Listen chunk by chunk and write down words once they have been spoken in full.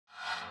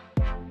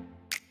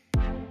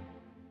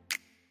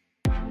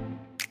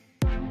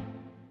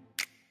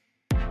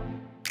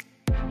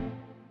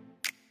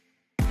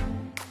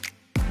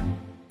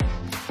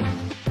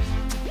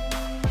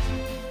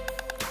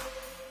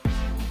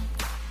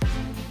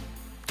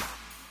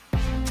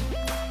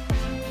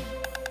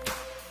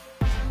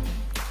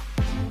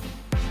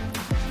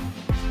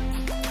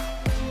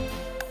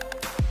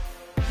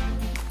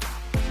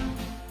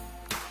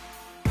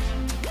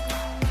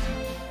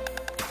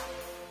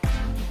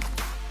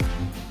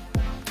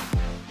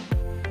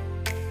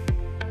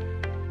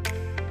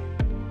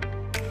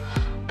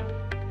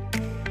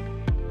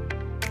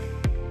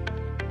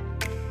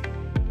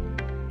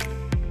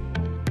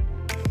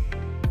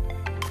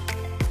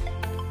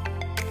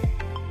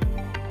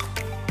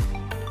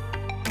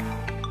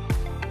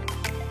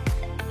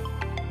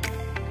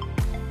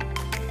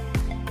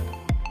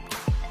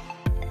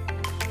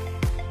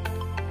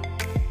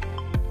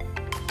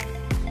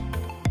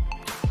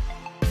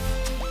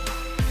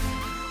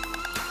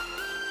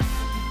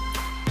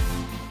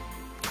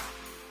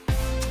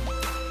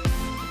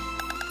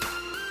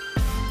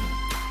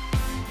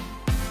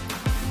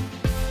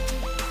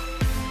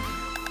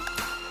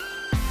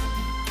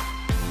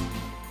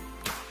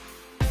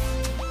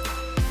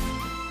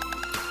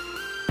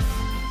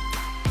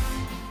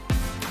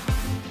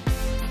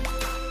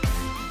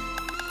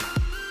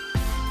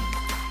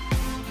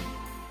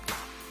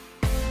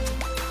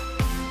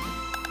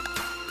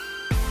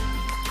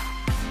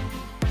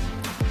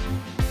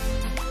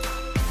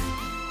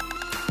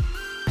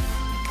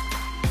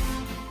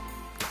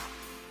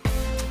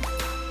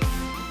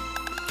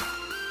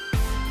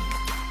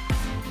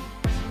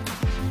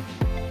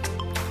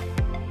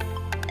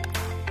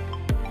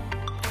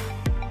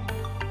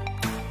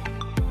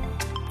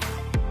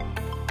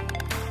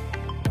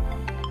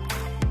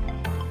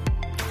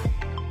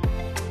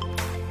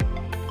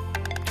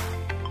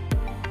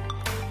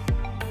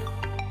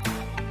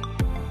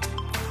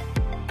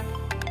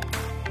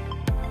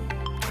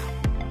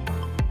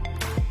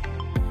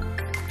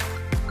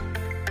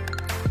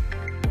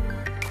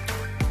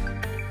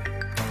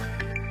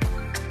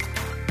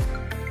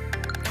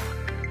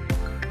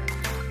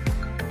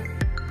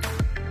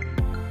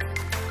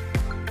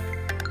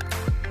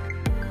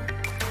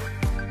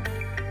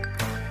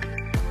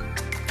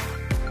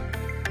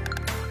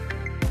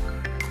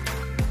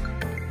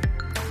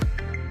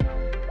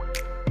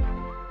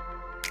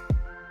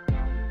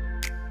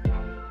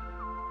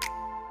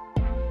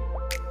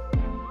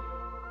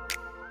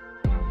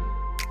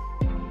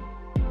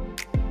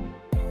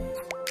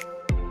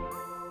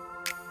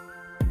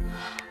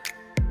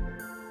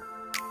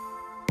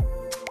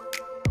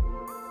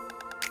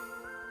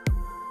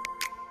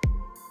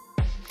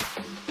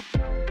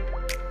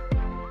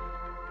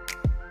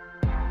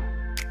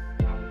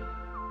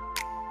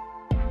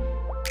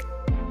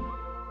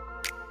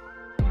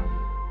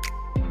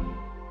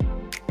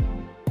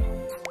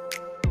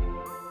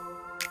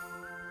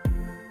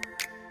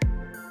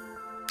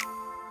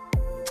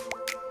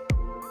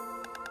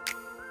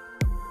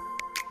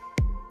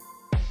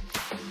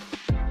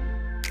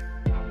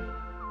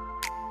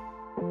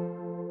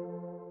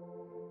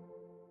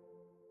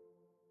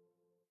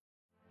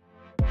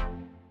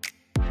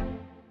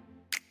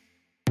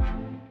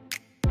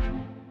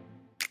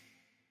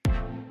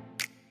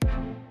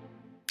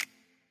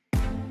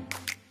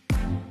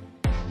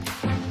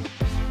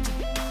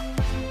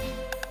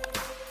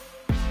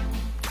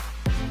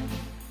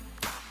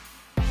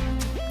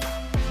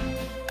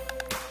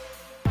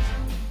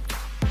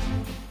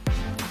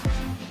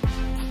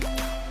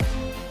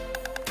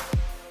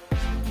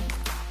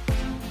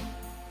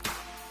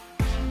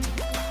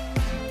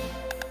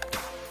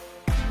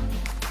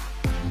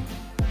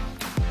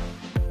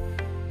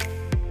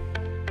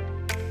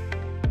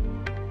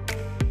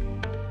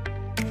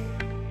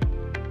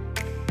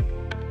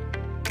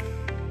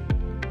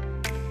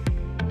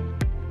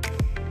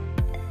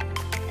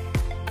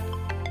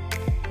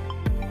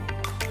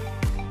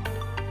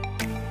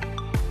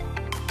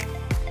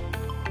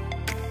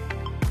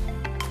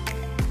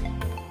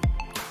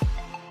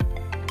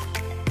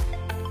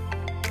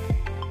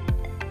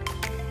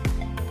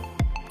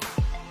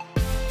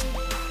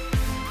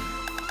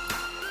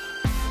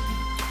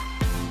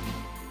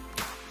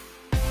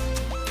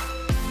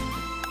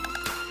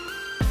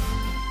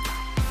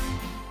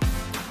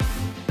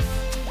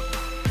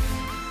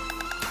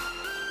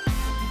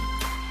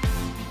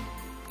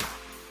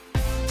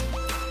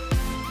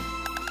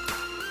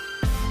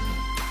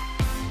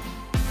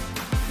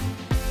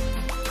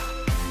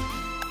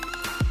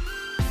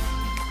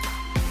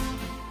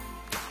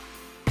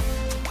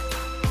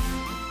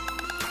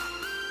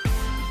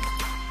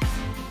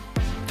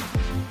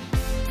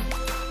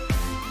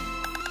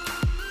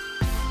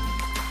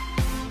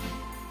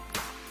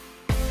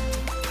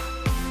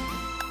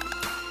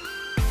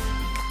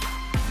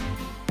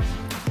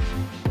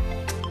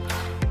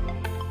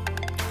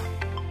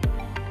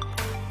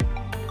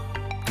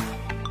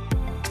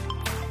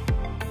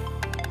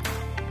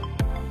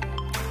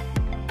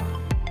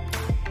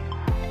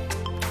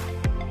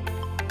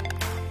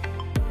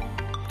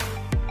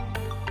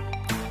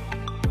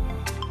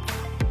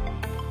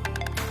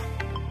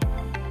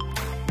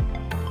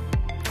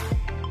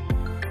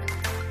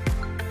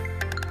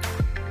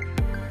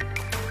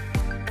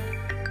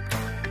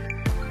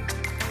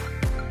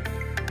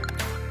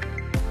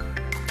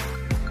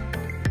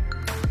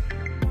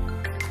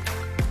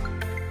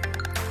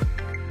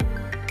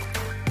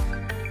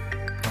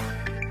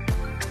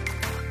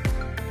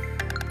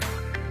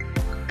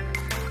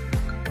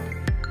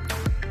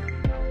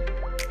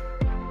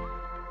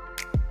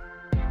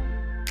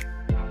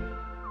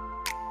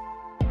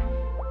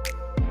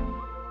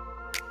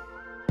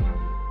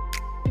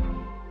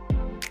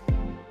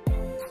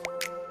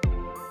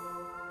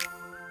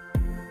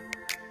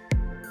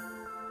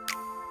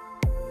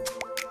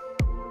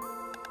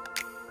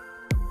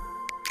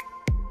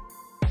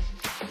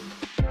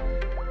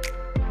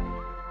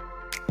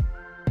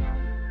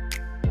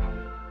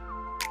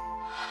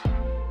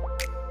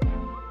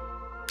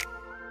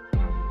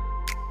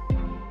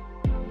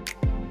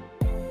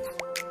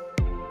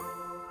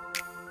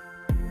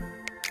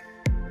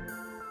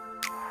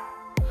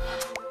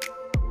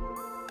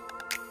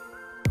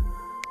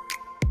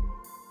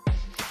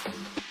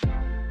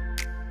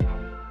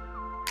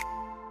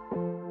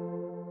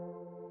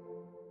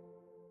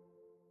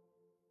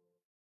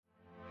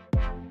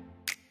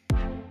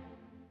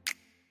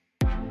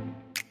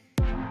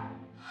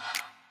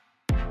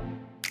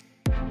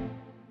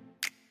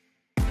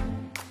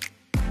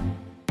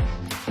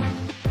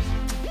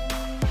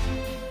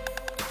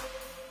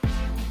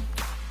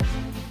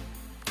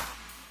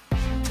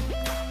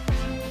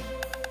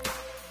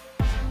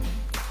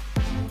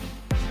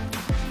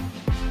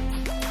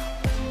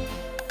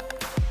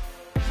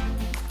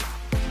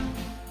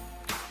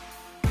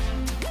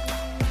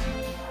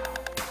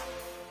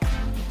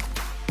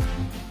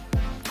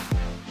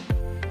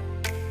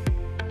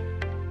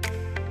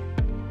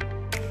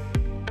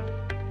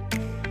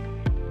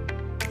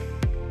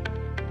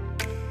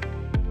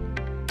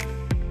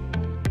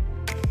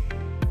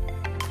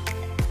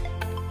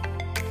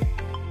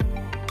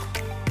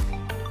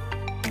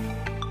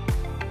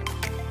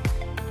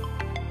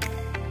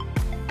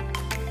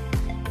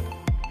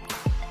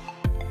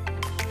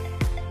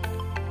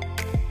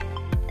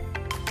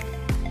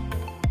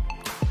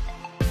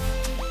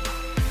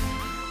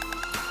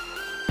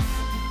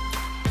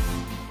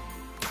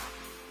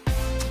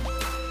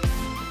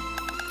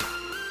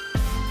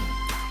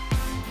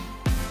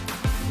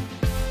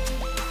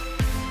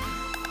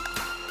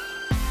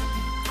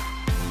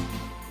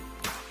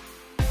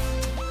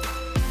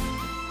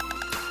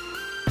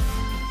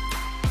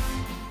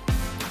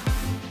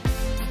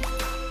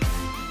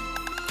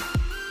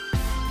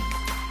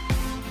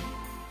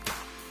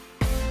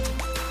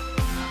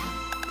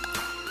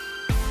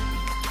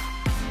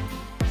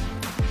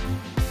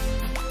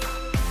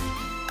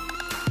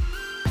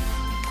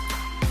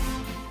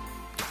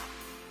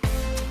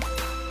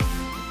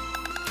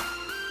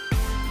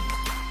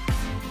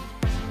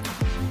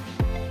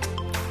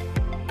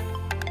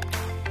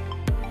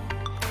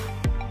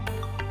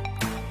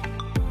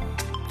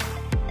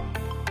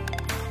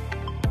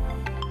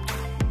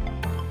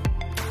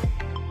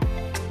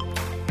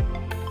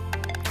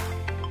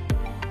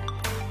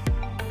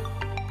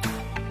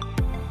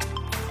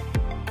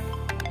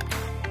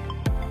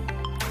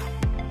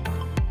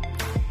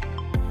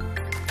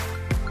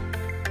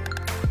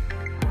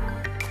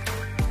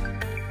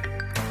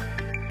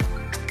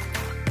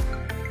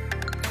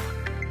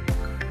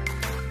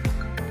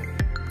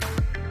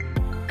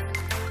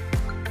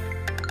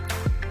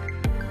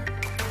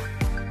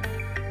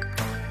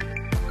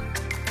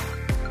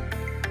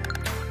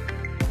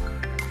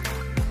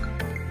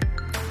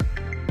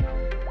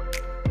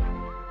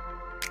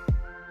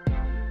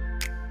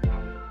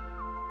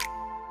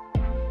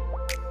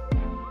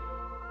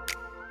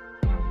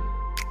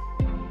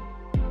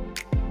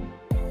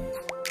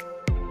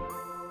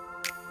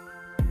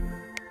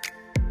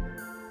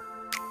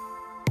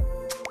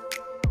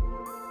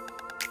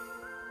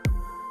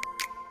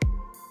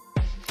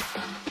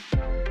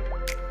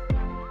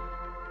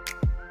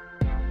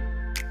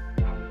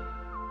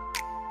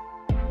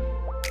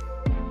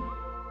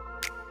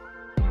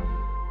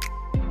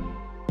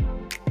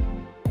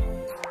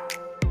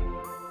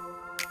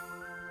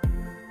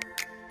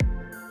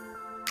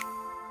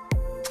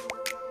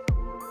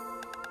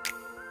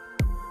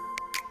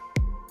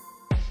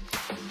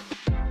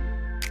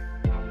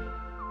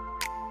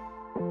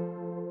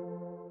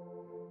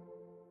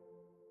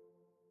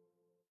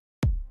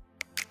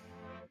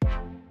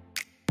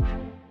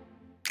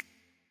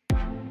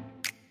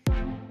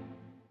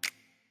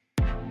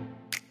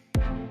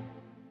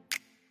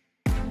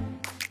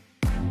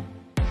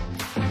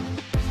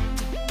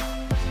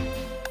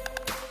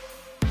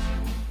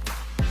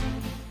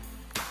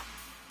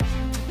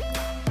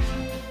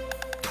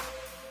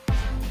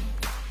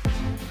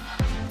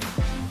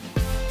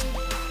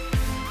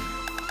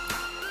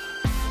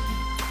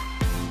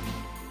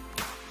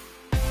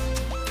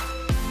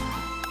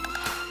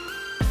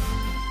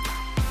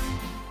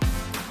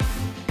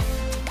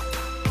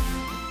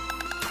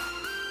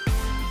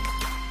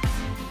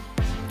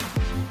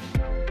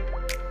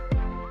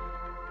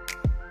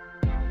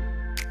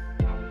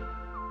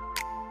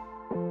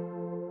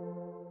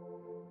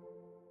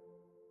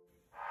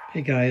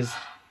Hey guys,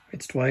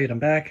 it's Dwight. I'm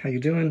back. How you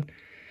doing?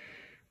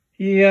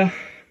 Yeah,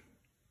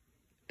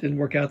 didn't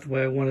work out the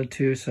way I wanted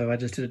to, so I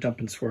just did a dump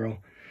and swirl.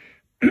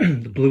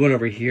 The blue one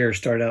over here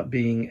started out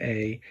being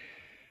a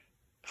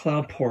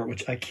cloud port,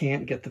 which I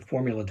can't get the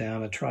formula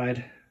down. I tried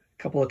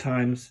a couple of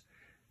times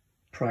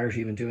prior to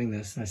even doing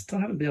this, and I still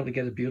haven't been able to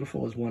get as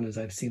beautiful as one as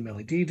I've seen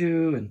Melly D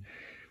do and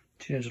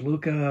Gina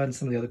Luca and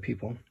some of the other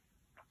people.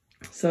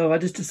 So I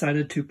just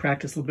decided to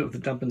practice a little bit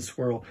with the dump and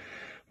swirl,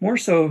 more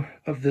so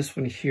of this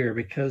one here,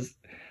 because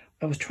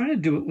I was trying to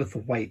do it with the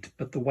white,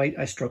 but the white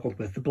I struggled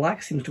with. The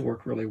black seems to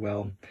work really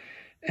well.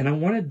 And I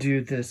want to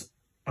do this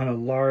on a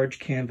large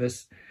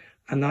canvas.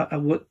 I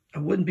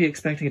wouldn't be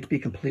expecting it to be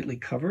completely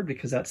covered,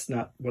 because that's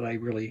not what I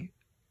really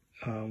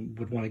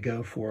would want to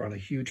go for on a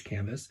huge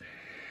canvas.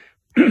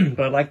 But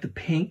I like the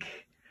pink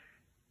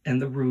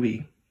and the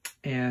ruby.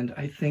 And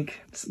I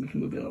think, so we can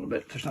move it a little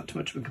bit. There's not too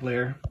much of a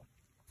glare.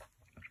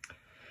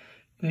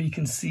 Now you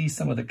can see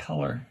some of the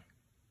color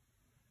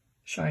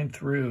shine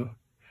through.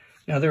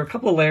 Now there are a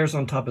couple of layers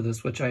on top of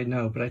this, which I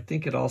know, but I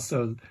think it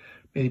also,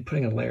 maybe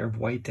putting a layer of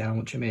white down,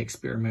 which I may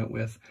experiment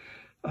with,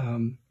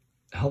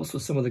 helps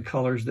with some of the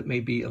colors that may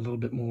be a little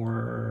bit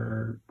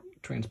more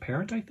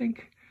transparent, I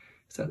think.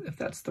 So if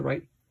that's the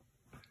right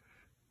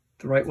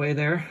way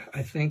there,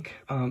 I think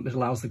it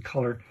allows the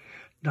color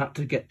not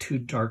to get too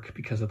dark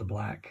because of the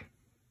black.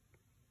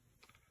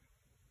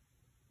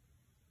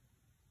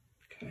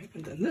 Okay,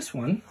 and then this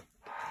one,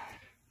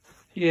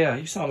 yeah,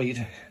 you saw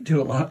me do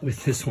a lot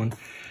with this one.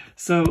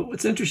 So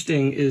what's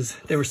interesting is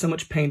there was so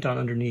much paint on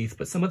underneath,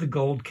 but some of the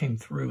gold came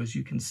through, as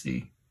you can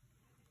see.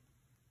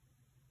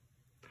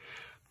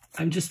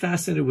 I'm just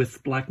fascinated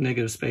with black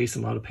negative space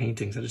in a lot of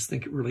paintings. I just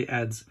think it really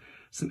adds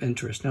some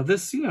interest. Now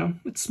this, you know,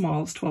 it's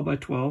small, it's 12 by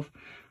 12.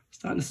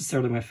 It's not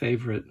necessarily my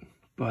favorite,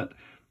 but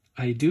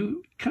I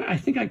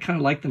think I kind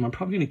of like them. I'm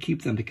probably going to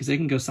keep them because they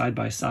can go side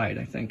by side,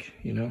 I think,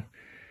 you know,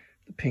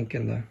 the pink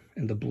and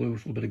the blue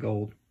with a little bit of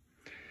gold.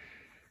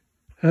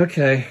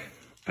 Okay,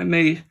 I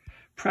may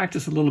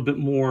practice a little bit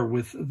more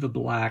with the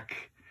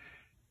black.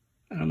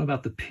 I don't know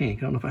about the pink.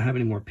 I don't know if I have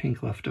any more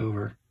pink left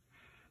over.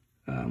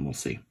 We'll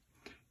see.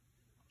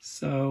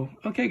 So,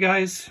 okay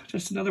guys,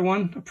 just another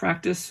one, a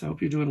practice. I hope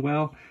you're doing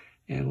well,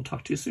 and we'll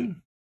talk to you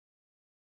soon.